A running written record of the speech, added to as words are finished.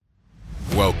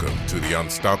Welcome to the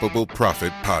Unstoppable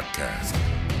Profit Podcast.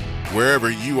 Wherever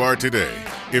you are today,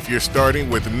 if you're starting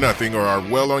with nothing or are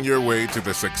well on your way to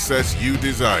the success you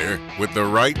desire, with the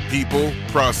right people,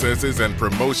 processes, and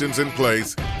promotions in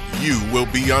place, you will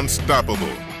be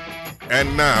unstoppable.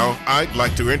 And now, I'd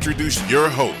like to introduce your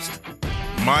host,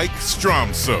 Mike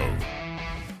Stromsoe.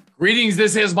 Greetings,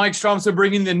 this is Mike Stromsoe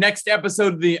bringing the next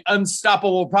episode of the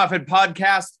Unstoppable Profit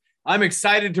Podcast. I'm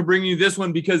excited to bring you this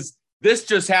one because this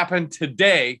just happened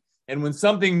today. And when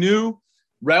something new,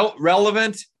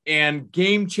 relevant, and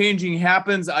game-changing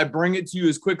happens, I bring it to you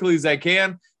as quickly as I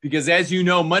can because, as you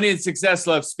know, money and success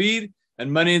love speed,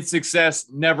 and money and success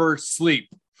never sleep.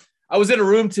 I was in a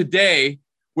room today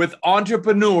with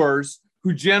entrepreneurs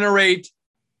who generate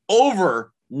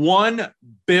over $1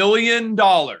 billion.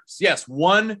 Yes,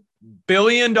 $1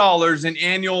 billion in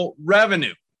annual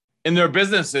revenue in their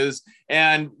businesses.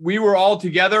 And we were all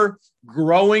together,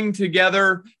 growing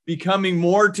together, becoming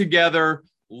more together,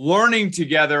 learning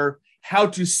together how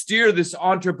to steer this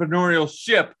entrepreneurial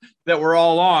ship that we're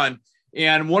all on.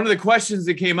 And one of the questions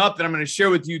that came up that I'm going to share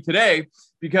with you today,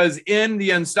 because in the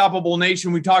Unstoppable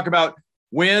Nation, we talk about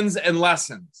wins and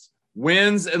lessons,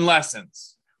 wins and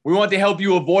lessons. We want to help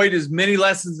you avoid as many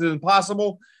lessons as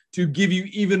possible to give you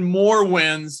even more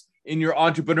wins in your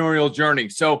entrepreneurial journey.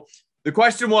 So the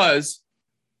question was,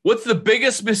 what's the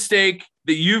biggest mistake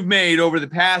that you've made over the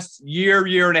past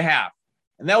year and a half?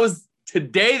 And that was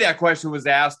today that question was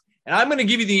asked. And I'm going to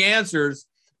give you the answers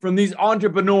from these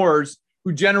entrepreneurs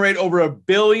who generate over $1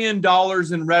 billion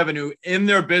in revenue in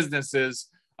their businesses.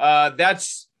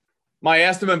 That's my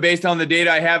estimate based on the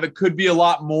data I have. It could be a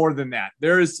lot more than that.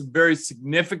 There is some very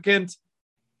significant,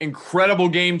 incredible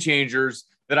game changers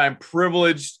that I'm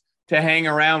privileged to hang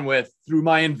around with through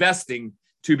my investing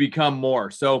to become more.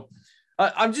 So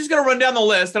I'm just going to run down the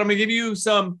list, and I'm going to give you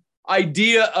some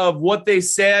idea of what they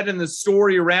said and the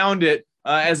story around it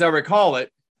as I recall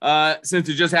it, since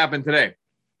it just happened today.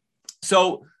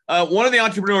 So one of the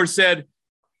entrepreneurs said,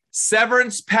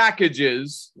 severance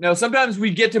packages. Now, sometimes we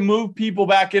get to move people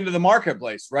back into the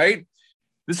marketplace, right?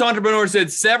 This entrepreneur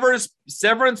said,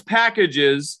 severance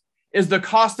packages is the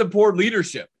cost of poor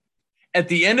leadership. At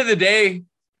the end of the day,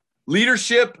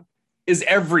 leadership is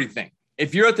everything.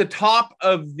 If you're at the top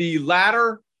of the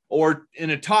ladder or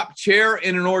in a top chair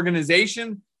in an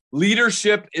organization,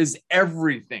 leadership is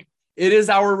everything. It is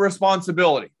our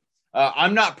responsibility.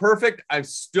 I'm not perfect. I'm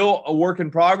still a work in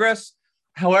progress.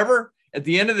 However, at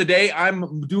the end of the day,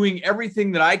 I'm doing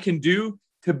everything that I can do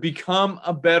to become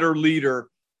a better leader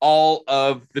all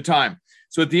of the time.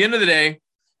 So at the end of the day,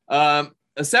 a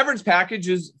severance package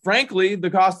is, frankly,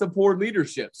 the cost of poor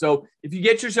leadership. So if you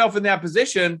get yourself in that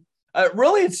position,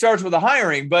 really it starts with a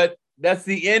hiring, but that's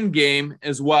the end game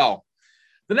as well.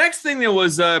 The next thing that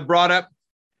was brought up,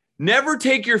 never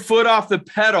take your foot off the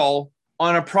pedal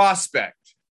on a prospect.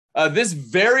 This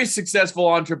very successful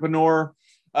entrepreneur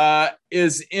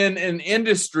is in an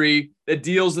industry that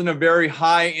deals in a very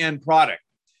high-end product.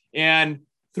 And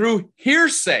through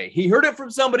hearsay, he heard it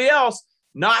from somebody else,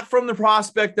 not from the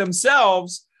prospect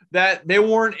themselves, that they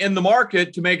weren't in the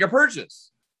market to make a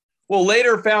purchase. Well,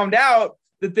 later found out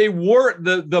that they weren't,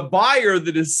 the buyer,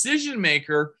 the decision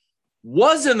maker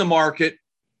was in the market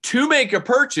to make a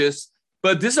purchase,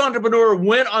 but this entrepreneur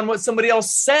went on what somebody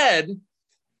else said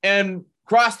and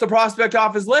crossed the prospect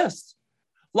off his list.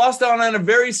 Lost out on a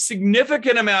very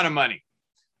significant amount of money.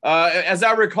 As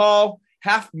I recall,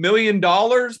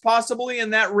 $500,000 possibly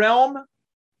in that realm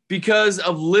because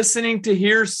of listening to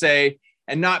hearsay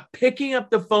and not picking up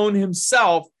the phone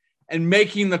himself and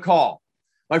making the call.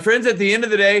 My friends, at the end of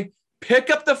the day,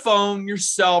 pick up the phone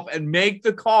yourself and make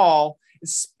the call,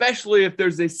 especially if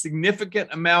there's a significant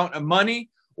amount of money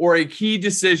or a key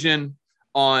decision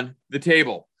on the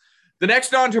table. The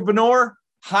next entrepreneur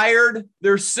hired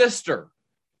their sister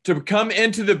to come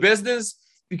into the business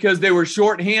because they were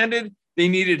shorthanded. They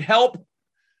needed help.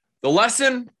 The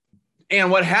lesson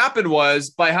and what happened was,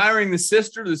 by hiring the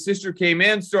sister came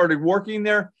in, started working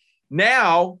there.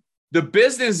 Now the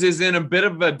business is in a bit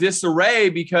of a disarray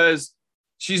because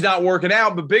she's not working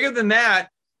out. But bigger than that,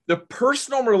 the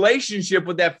personal relationship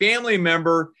with that family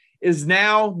member is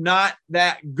now not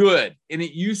that good. And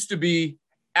it used to be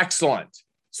excellent.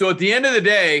 So at the end of the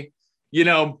day,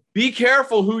 be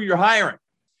careful who you're hiring,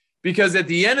 because at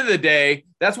the end of the day,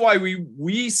 that's why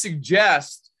we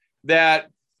suggest that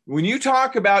when you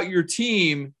talk about your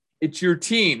team, it's your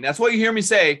team. That's why you hear me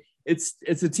say it's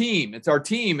a team. It's our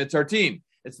team. It's our team.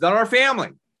 It's not our family.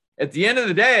 At the end of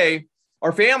the day,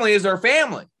 our family is our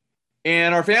family,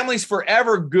 and our family's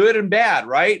forever good and bad,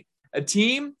 right? A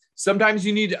team, sometimes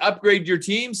you need to upgrade your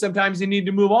team. Sometimes you need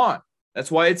to move on.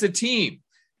 That's why it's a team.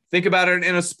 Think about it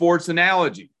in a sports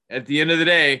analogy. At the end of the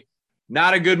day,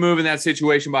 not a good move in that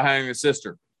situation by hiring a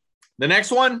sister. The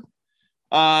next one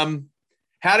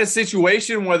had a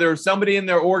situation where somebody in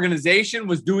their organization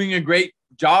was doing a great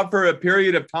job for a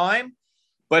period of time,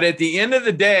 but at the end of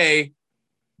the day,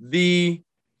 the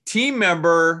team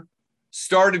member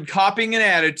started copying an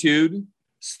attitude,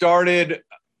 started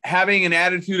having an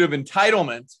attitude of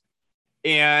entitlement,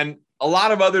 and a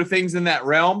lot of other things in that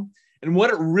realm. And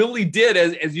what it really did,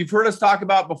 as you've heard us talk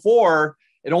about before,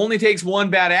 it only takes one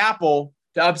bad apple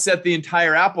to upset the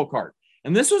entire apple cart.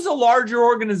 And this was a larger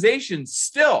organization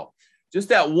still. Just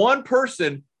that one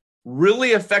person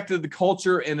really affected the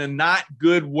culture in a not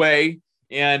good way.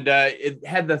 And it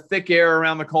had the thick air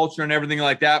around the culture and everything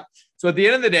like that. So at the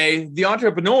end of the day, the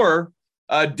entrepreneur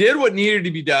did what needed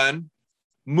to be done,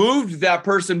 moved that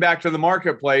person back to the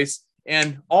marketplace,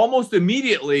 and almost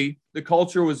immediately, the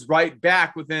culture was right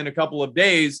back within a couple of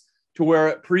days to where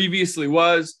it previously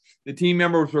was. The team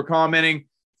members were commenting,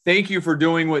 "Thank you for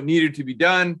doing what needed to be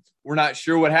done. We're not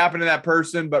sure what happened to that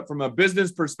person, but from a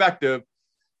business perspective,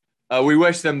 we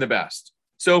wish them the best."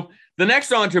 So the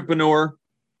next entrepreneur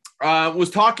was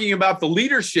talking about the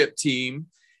leadership team,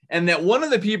 and that one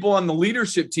of the people on the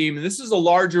leadership team, and this is a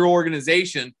larger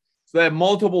organization, so they have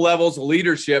multiple levels of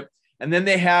leadership, and then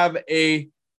they have a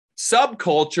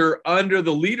subculture under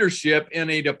the leadership in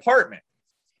a department.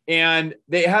 And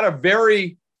they had a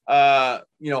very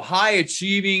high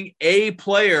achieving A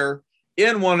player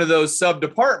in one of those sub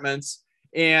departments,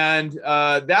 and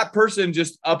that person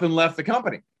just up and left the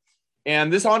company.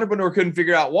 And this entrepreneur couldn't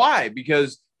figure out why,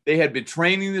 because they had been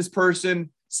training this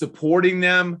person, supporting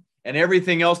them, and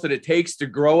everything else that it takes to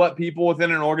grow up people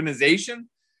within an organization,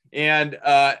 and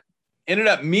ended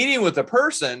up meeting with the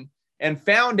person and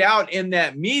found out in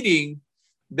that meeting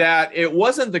that it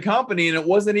wasn't the company and it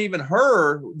wasn't even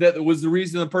her that was the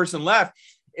reason the person left.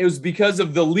 It was because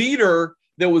of the leader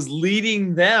that was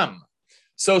leading them.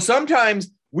 So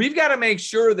sometimes we've got to make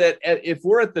sure that if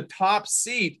we're at the top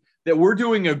seat, that we're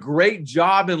doing a great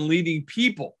job in leading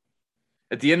people.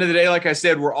 At the end of the day, like I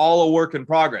said, we're all a work in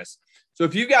progress. So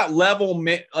if you've got level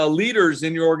leaders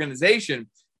in your organization,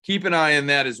 keep an eye on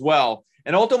that as well.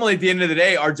 And ultimately, at the end of the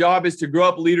day, our job is to grow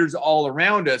up leaders all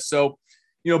around us. So,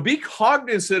 be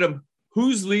cognizant of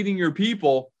who's leading your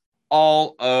people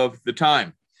all of the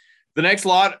time. The next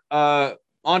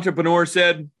entrepreneur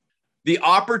said, the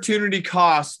opportunity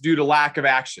cost due to lack of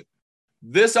action.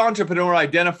 This entrepreneur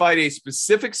identified a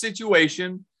specific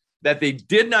situation that they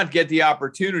did not get the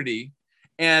opportunity,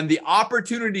 and the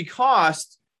opportunity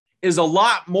cost is a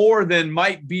lot more than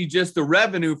might be just the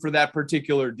revenue for that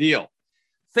particular deal.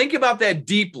 Think about that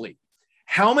deeply.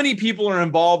 How many people are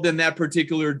involved in that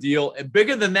particular deal? And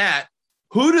bigger than that,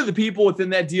 who do the people within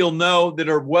that deal know that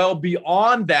are well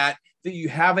beyond that you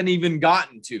haven't even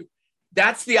gotten to?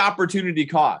 That's the opportunity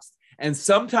cost. And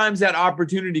sometimes that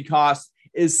opportunity cost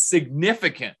is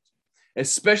significant,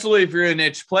 especially if you're a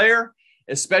niche player,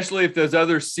 especially if there's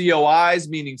other COIs,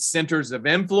 meaning centers of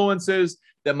influences,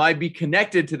 that might be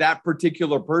connected to that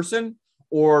particular person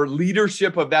or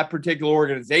leadership of that particular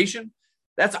organization.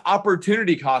 That's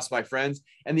opportunity cost, my friends.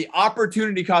 And the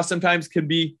opportunity cost sometimes can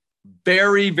be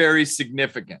very, very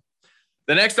significant.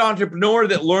 The next entrepreneur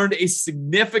that learned a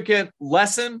significant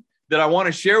lesson that I want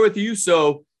to share with you,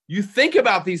 so you think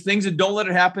about these things and don't let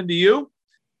it happen to you.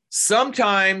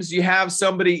 Sometimes you have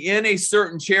somebody in a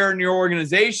certain chair in your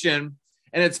organization,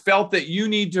 and it's felt that you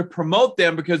need to promote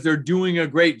them because they're doing a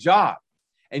great job.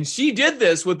 And she did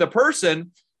this with the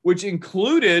person, which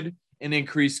included an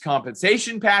increased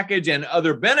compensation package and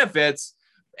other benefits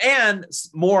and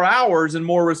more hours and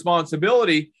more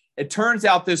responsibility. It turns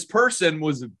out this person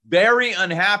was very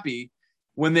unhappy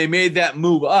when they made that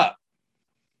move up.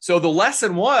 So the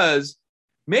lesson was,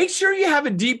 make sure you have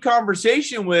a deep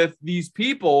conversation with these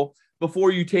people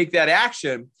before you take that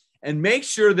action, and make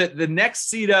sure that the next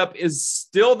seat up is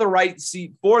still the right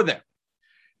seat for them,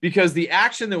 because the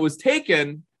action that was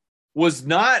taken was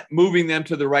not moving them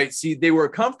to the right seat. They were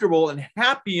comfortable and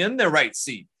happy in their right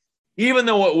seat. Even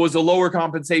though it was a lower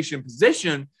compensation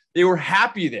position, they were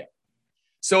happy there.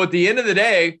 So at the end of the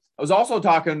day, I was also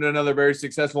talking to another very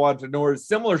successful entrepreneur,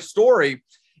 similar story.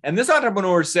 And this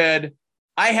entrepreneur said,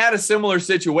 I had a similar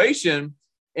situation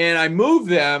and I moved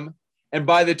them. And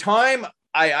by the time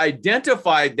I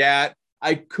identified that,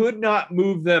 I could not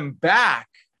move them back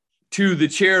to the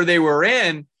chair they were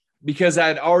in because I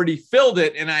had already filled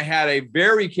it and I had a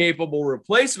very capable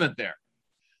replacement there.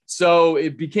 So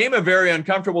it became a very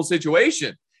uncomfortable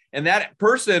situation. And that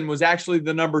person was actually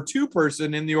the number 2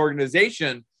 person in the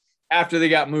organization after they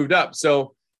got moved up.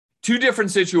 So 2 different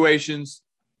situations,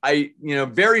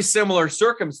 very similar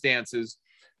circumstances.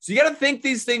 So you got to think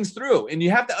these things through, and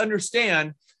you have to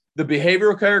understand the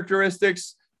behavioral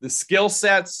characteristics, the skill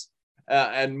sets,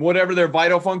 and whatever their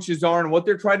vital functions are and what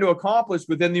they're trying to accomplish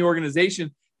within the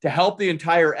organization to help the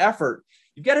entire effort.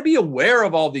 You've got to be aware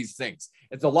of all these things.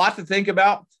 It's a lot to think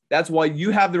about. That's why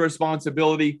you have the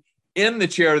responsibility in the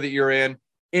chair that you're in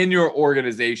your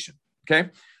organization. Okay.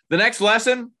 The next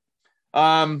lesson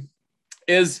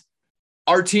is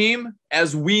our team,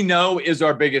 as we know, is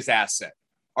our biggest asset.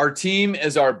 Our team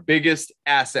is our biggest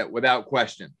asset without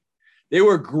question. They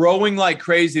were growing like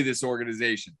crazy, this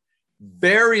organization.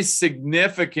 Very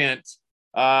significant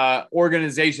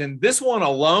organization. This one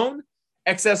alone,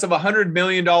 excess of $100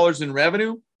 million in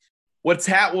revenue. What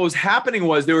was happening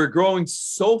was they were growing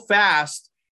so fast,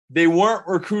 they weren't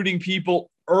recruiting people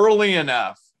early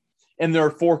enough in their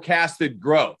forecasted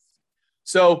growth.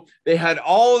 So they had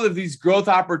all of these growth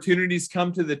opportunities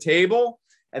come to the table,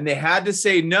 and they had to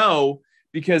say no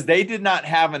because they did not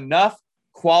have enough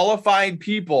qualified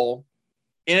people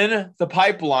in the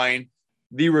pipeline,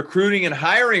 the recruiting and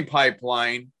hiring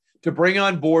pipeline, to bring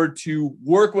on board to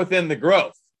work within the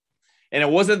growth. And it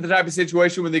wasn't the type of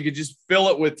situation where they could just fill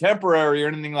it with temporary or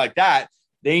anything like that.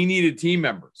 They needed team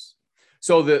members.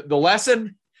 So the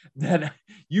lesson that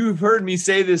you've heard me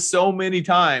say this so many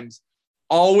times,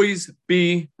 always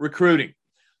be recruiting.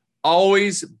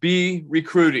 Always be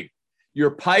recruiting.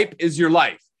 Your pipe is your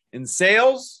life. In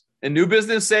sales, in new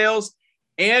business sales,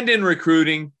 and in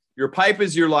recruiting, your pipe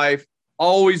is your life.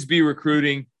 Always be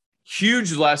recruiting.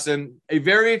 Huge lesson, a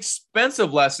very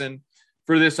expensive lesson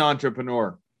for this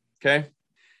entrepreneur. Okay.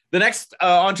 The next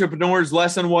entrepreneur's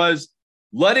lesson was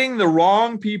letting the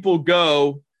wrong people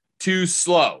go too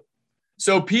slow.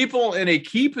 So people in a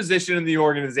key position in the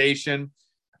organization,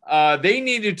 they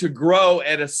needed to grow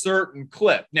at a certain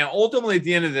clip. Now, ultimately, at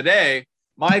the end of the day,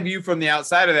 my view from the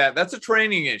outside of that's a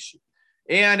training issue,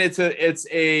 and it's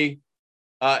a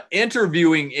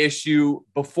interviewing issue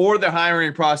before the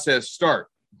hiring process starts.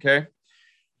 Okay.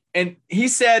 And he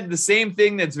said the same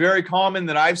thing that's very common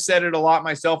that I've said it a lot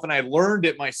myself, and I learned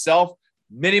it myself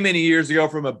many, many years ago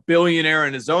from a billionaire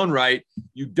in his own right.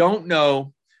 You don't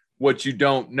know what you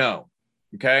don't know.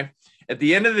 Okay. At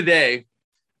the end of the day,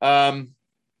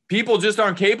 people just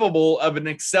aren't capable of an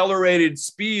accelerated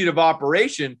speed of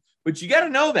operation, but you got to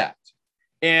know that.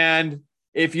 And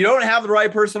if you don't have the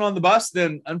right person on the bus,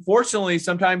 then unfortunately,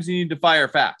 sometimes you need to fire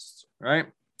fast, right?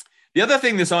 The other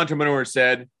thing this entrepreneur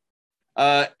said,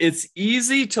 it's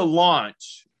easy to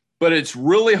launch, but it's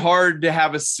really hard to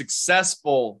have a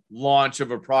successful launch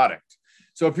of a product.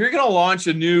 So if you're going to launch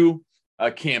a new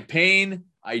campaign,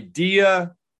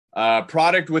 idea,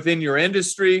 product within your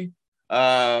industry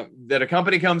that a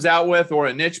company comes out with, or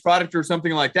a niche product or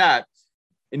something like that,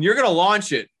 and you're going to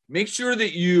launch it, make sure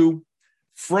that you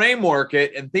framework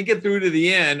it and think it through to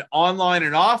the end, online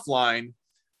and offline,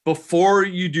 before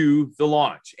you do the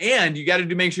launch. And you got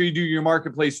to make sure you do your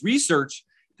marketplace research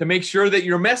to make sure that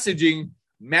your messaging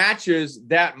matches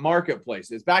that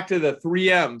marketplace. It's back to the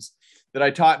 3 M's that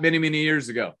I taught many, many years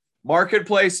ago.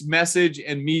 Marketplace, message,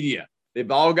 and media.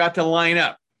 They've all got to line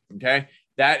up. Okay.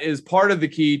 That is part of the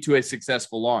key to a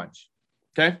successful launch.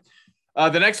 Okay.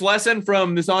 The next lesson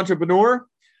from this entrepreneur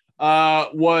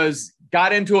was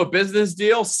got into a business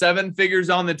deal, 7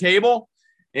 figures on the table,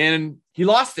 and he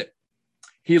lost it.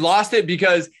 He lost it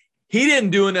because he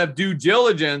didn't do enough due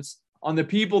diligence on the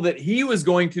people that he was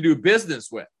going to do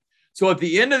business with. So at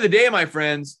the end of the day, my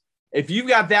friends, if you've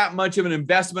got that much of an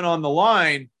investment on the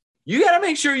line, you got to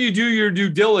make sure you do your due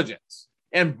diligence.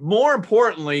 And more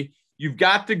importantly, you've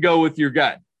got to go with your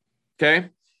gut. Okay.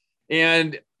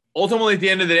 And ultimately, at the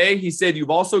end of the day, he said, you've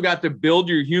also got to build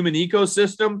your human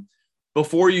ecosystem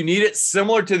before you need it,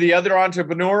 similar to the other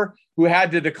entrepreneur who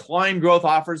had to decline growth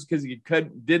offers because he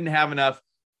didn't have enough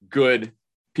good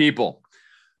people.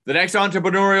 The next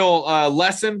entrepreneurial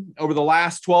lesson over the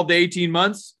last 12 to 18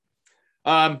 months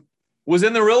was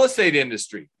in the real estate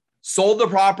industry. Sold the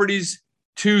properties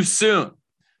too soon.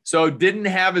 So didn't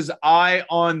have his eye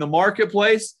on the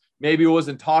marketplace. Maybe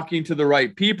wasn't talking to the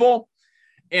right people.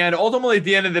 And ultimately, at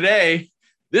the end of the day,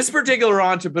 this particular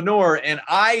entrepreneur, and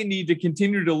I need to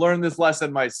continue to learn this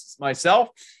lesson myself,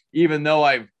 even though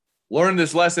I've learned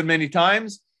this lesson many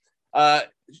times,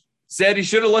 said he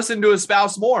should have listened to his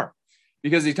spouse more,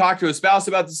 because he talked to his spouse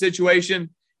about the situation.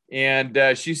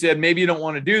 And she said, maybe you don't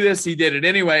want to do this. He did it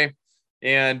anyway.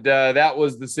 And that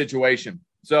was the situation.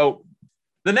 So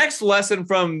the next lesson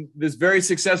from this very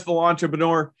successful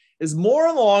entrepreneur is more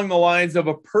along the lines of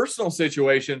a personal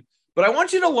situation. But I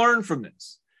want you to learn from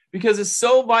this because it's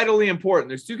so vitally important.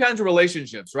 There's 2 kinds of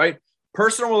relationships, right?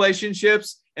 Personal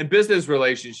relationships and business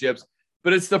relationships.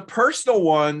 But it's the personal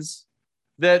ones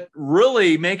that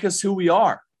really make us who we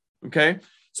are. Okay.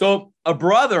 So a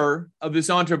brother of this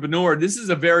entrepreneur, this is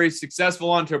a very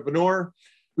successful entrepreneur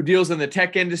who deals in the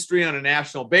tech industry on a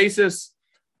national basis.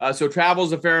 So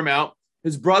travels a fair amount.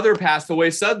 His brother passed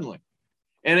away suddenly,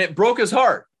 and it broke his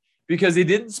heart because he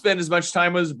didn't spend as much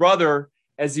time with his brother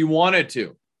as he wanted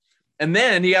to. And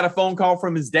then he got a phone call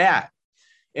from his dad,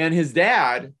 and his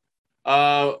dad,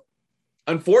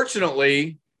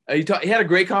 unfortunately, he had a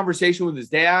great conversation with his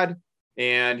dad,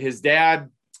 and his dad,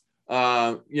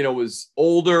 was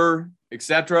older,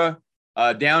 etc.,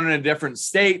 down in a different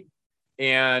state,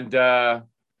 and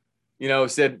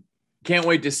said, "Can't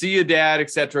wait to see you, Dad,"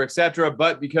 etc., etc.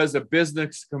 But because of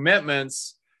business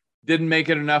commitments, didn't make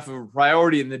it enough of a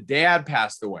priority, and the dad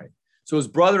passed away. So his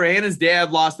brother and his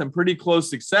dad lost in pretty close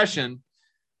succession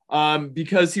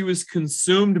because he was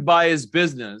consumed by his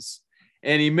business,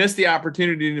 and he missed the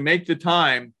opportunity to make the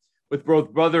time with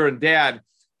both brother and dad.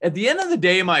 At the end of the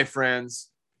day, my friends,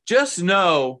 just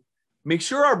know, make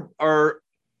sure our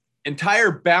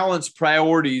entire balanced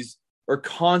priorities are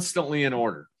constantly in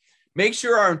order. Make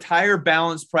sure our entire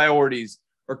balanced priorities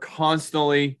are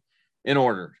constantly in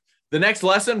order. The next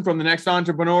lesson from the next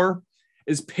entrepreneur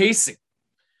is pacing.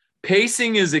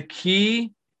 Pacing is a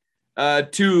key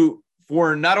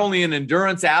for not only an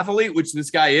endurance athlete, which this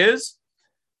guy is,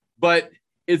 but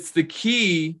it's the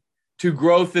key to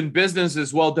growth in business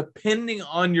as well, depending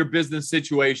on your business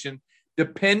situation,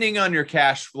 depending on your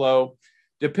cash flow,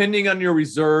 depending on your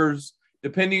reserves,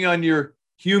 depending on your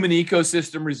human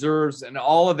ecosystem reserves, and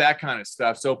all of that kind of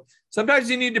stuff. So sometimes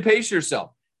you need to pace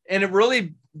yourself. And it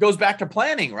really goes back to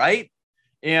planning, right?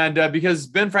 And because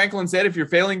Ben Franklin said, if you're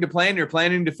failing to plan, you're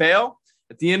planning to fail.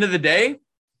 At the end of the day,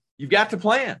 you've got to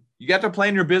plan. You got to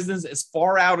plan your business as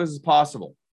far out as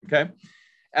possible. Okay.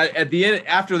 At the end,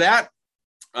 after that,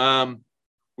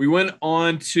 we went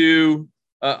on to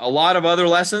a lot of other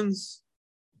lessons.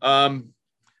 Had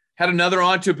another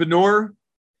entrepreneur.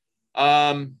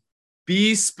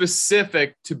 Be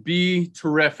specific to be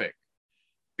terrific.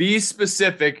 Be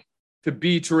specific to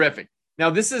be terrific.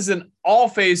 Now, this is in all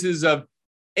phases of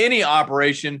any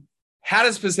operation. Had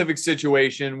a specific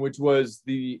situation, which was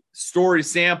the story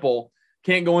sample.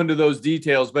 Can't go into those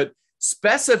details, but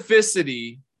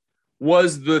specificity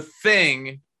was the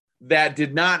thing that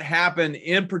did not happen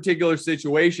in particular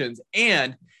situations.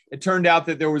 And it turned out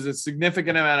that there was a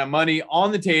significant amount of money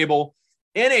on the table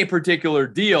in a particular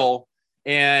deal,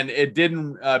 and it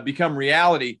didn't become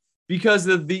reality because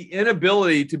of the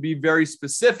inability to be very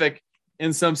specific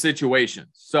in some situations.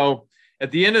 So at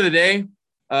the end of the day,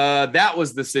 that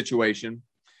was the situation.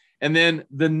 And then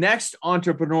the next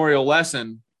entrepreneurial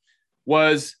lesson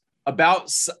was about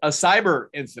a cyber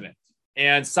incident.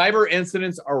 And cyber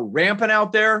incidents are rampant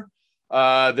out there.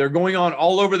 They're going on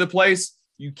all over the place.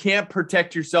 You can't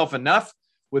protect yourself enough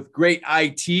with great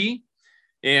IT.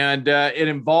 And it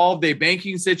involved a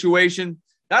banking situation,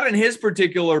 not in his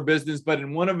particular business, but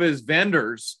in one of his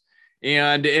vendors.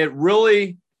 And it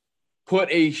really put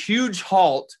a huge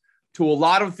halt to a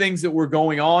lot of things that were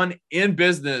going on in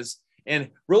business and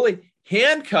really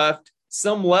handcuffed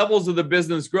some levels of the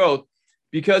business growth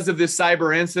because of this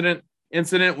cyber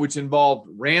incident, which involved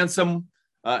ransom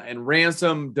and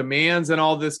ransom demands and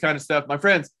all this kind of stuff. My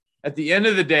friends, at the end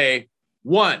of the day,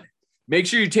 one, make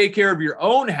sure you take care of your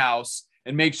own house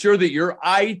and make sure that your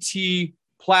IT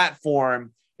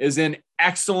platform is in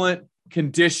excellent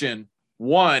condition.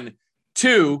 One.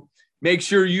 Two, make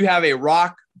sure you have a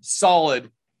rock solid,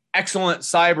 excellent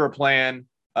cyber plan,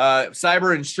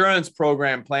 cyber insurance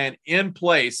program plan in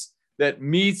place that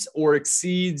meets or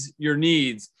exceeds your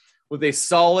needs with a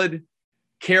solid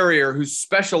carrier who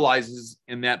specializes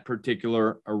in that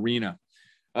particular arena.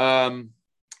 And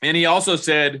he also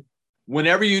said,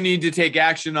 whenever you need to take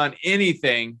action on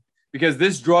anything, because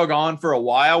this drug on for a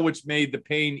while, which made the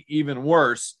pain even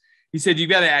worse, he said, you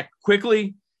got to act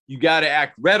quickly, you got to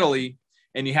act readily,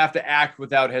 and you have to act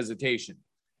without hesitation.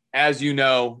 As you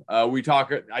know,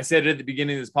 I said it at the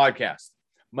beginning of this podcast,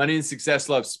 money and success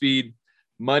love speed.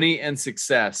 Money and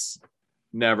success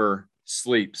never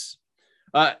sleeps.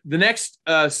 The next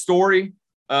story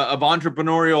of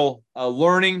entrepreneurial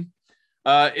learning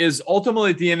is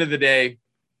ultimately, at the end of the day,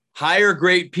 hire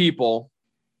great people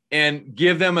and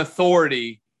give them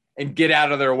authority and get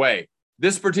out of their way.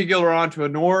 This particular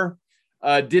entrepreneur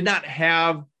did not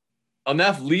have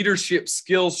enough leadership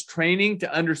skills training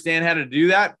to understand how to do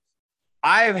that.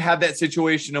 I have had that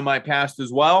situation in my past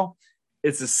as well.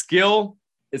 It's a skill.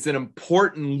 It's an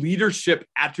important leadership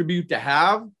attribute to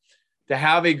have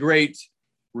a great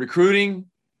recruiting,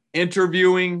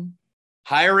 interviewing,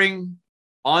 hiring,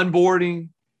 onboarding,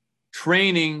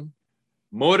 training,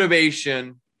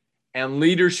 motivation, and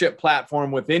leadership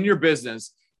platform within your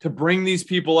business to bring these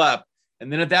people up.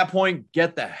 And then at that point,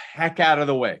 get the heck out of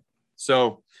the way.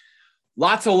 So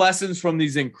lots of lessons from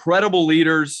these incredible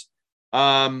leaders,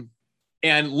 and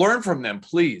learn from them,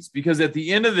 please, because at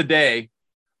the end of the day,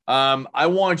 I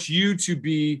want you to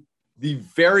be the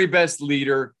very best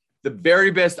leader, the very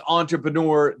best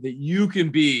entrepreneur that you can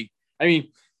be. I mean,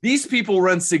 these people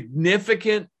run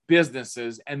significant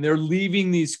businesses and they're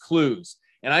leaving these clues.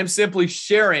 And I'm simply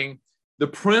sharing the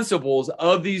principles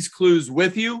of these clues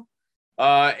with you.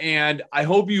 And I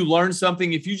hope you learned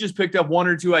something. If you just picked up one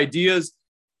or two ideas,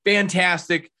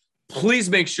 fantastic. Please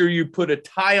make sure you put a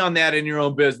tie on that in your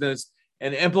own business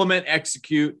and implement,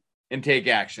 execute, and take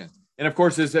action. And of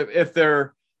course,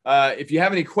 if you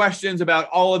have any questions about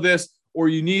all of this or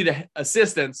you need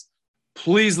assistance,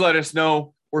 please let us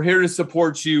know. We're here to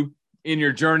support you in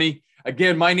your journey.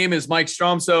 Again, my name is Mike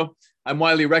Stromsoe. I'm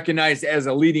widely recognized as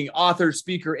a leading author,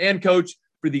 speaker, and coach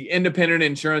for the independent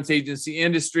insurance agency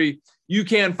industry. You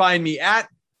can find me at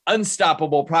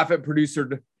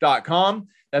unstoppableprofitproducer.com.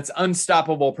 That's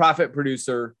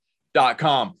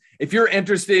unstoppableprofitproducer.com. If you're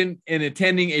interested in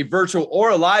attending a virtual or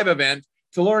a live event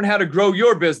to learn how to grow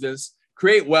your business,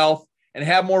 create wealth, and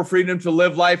have more freedom to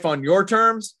live life on your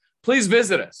terms, please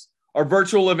visit us. Our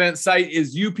virtual event site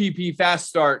is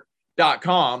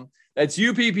uppfaststart.com. That's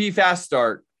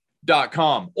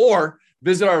uppfaststart.com. Or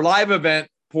visit our live event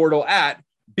portal at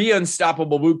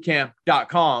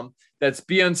beunstoppablebootcamp.com. That's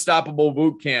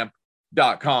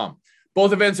beunstoppablebootcamp.com.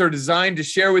 Both events are designed to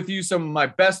share with you some of my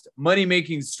best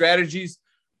money-making strategies,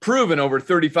 proven over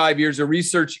 35 years of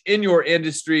research in your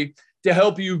industry to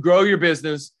help you grow your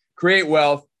business, create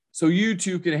wealth, so you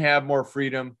too can have more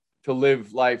freedom to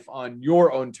live life on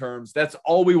your own terms. That's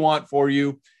all we want for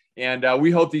you. And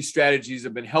we hope these strategies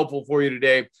have been helpful for you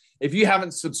today. If you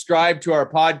haven't subscribed to our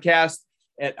podcast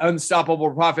at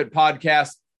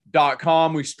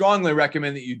unstoppableprofitpodcast.com, we strongly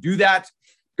recommend that you do that.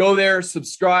 Go there,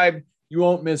 subscribe. You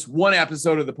won't miss one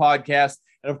episode of the podcast.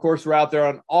 And of course, we're out there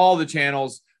on all the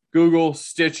channels, Google,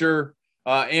 Stitcher,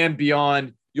 and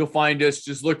beyond. You'll find us.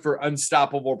 Just look for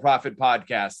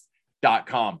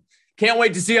unstoppableprofitpodcast.com. Can't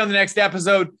wait to see you on the next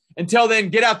episode. Until then,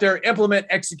 get out there, implement,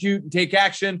 execute, and take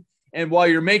action. And while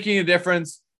you're making a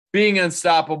difference, being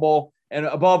unstoppable, and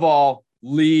above all,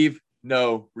 leave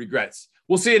no regrets.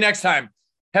 We'll see you next time.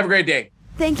 Have a great day.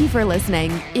 Thank you for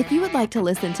listening. If you would like to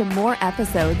listen to more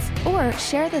episodes or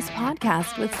share this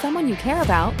podcast with someone you care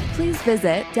about, please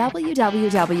visit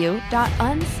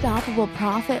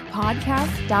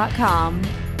www.unstoppableprofitpodcast.com.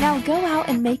 Now go out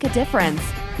and make a difference.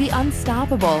 Be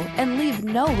unstoppable and leave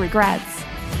no regrets.